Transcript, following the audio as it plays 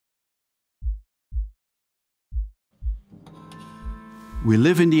We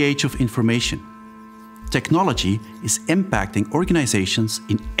live in the age of information. Technology is impacting organizations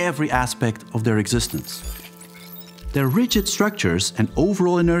in every aspect of their existence. Their rigid structures and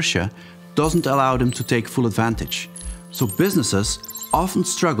overall inertia doesn't allow them to take full advantage, so businesses often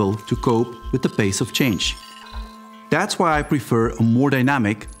struggle to cope with the pace of change. That's why I prefer a more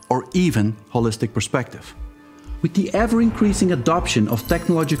dynamic or even holistic perspective. With the ever-increasing adoption of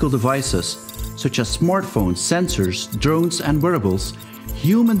technological devices, such as smartphones, sensors, drones and wearables,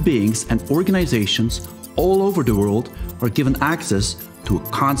 human beings and organizations all over the world are given access to a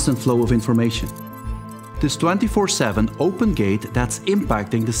constant flow of information. This 24/7 open gate that's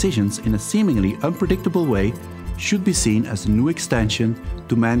impacting decisions in a seemingly unpredictable way should be seen as a new extension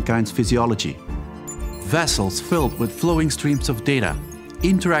to mankind's physiology. Vessels filled with flowing streams of data,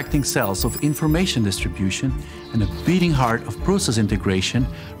 interacting cells of information distribution, and a beating heart of process integration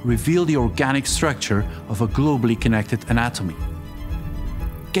reveal the organic structure of a globally connected anatomy.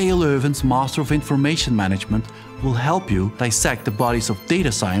 KU Leuven's Master of Information Management will help you dissect the bodies of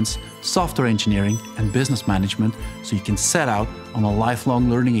data science, software engineering and business management so you can set out on a lifelong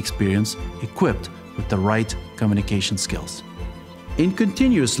learning experience equipped with the right communication skills. In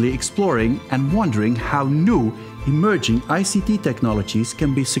continuously exploring and wondering how new, emerging ICT technologies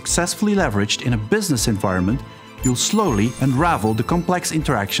can be successfully leveraged in a business environment, you'll slowly unravel the complex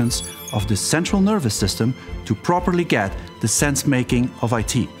interactions of the central nervous system to properly get the sense-making of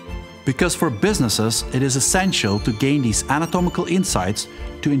IT. Because for businesses, it is essential to gain these anatomical insights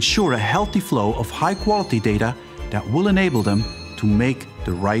to ensure a healthy flow of high-quality data that will enable them to make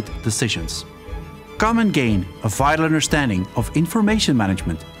the right decisions. Come and gain a vital understanding of information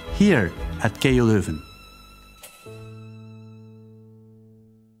management here at KU Leuven.